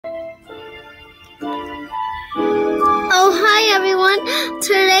Hi everyone,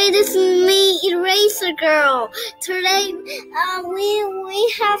 today this is me, Eraser Girl. Today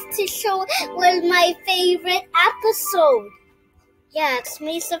we have to show what my favorite episode. Yeah, it's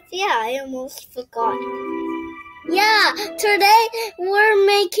me, Sofiia. I almost forgot. Yeah, today we're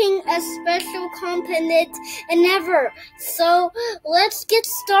making a special component and ever. So let's get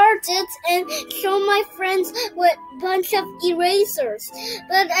started and show my friends what bunch of erasers.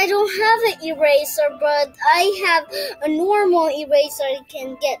 But I don't have an eraser, but I have a normal eraser I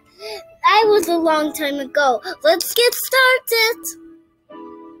can get. I was a long time ago. Let's get started.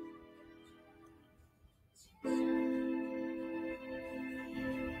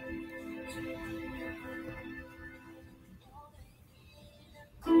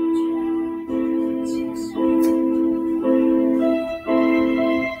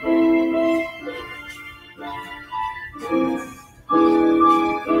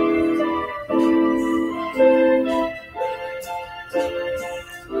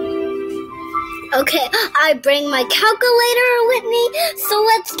 Okay, I bring my calculator with me, so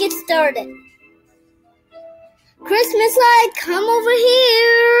let's get started. Christmas light, come over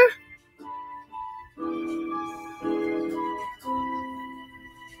here.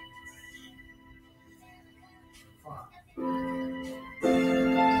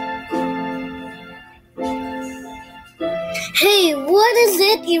 Hey, what is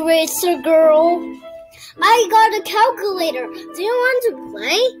it, Eraser Girl? I got a calculator. Do you want to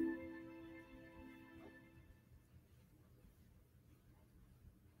play?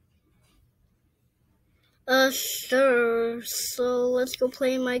 Sure. So let's go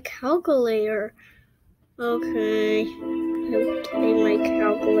play my calculator. Okay. I'll play my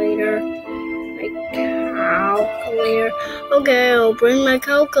calculator. Okay, I'll bring my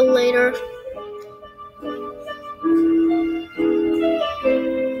calculator.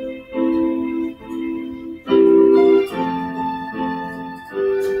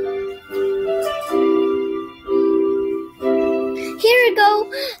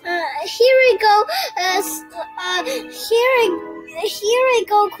 Here I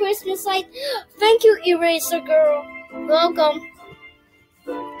go, Christmas light. Thank you, Eraser Girl. Welcome.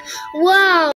 Wow.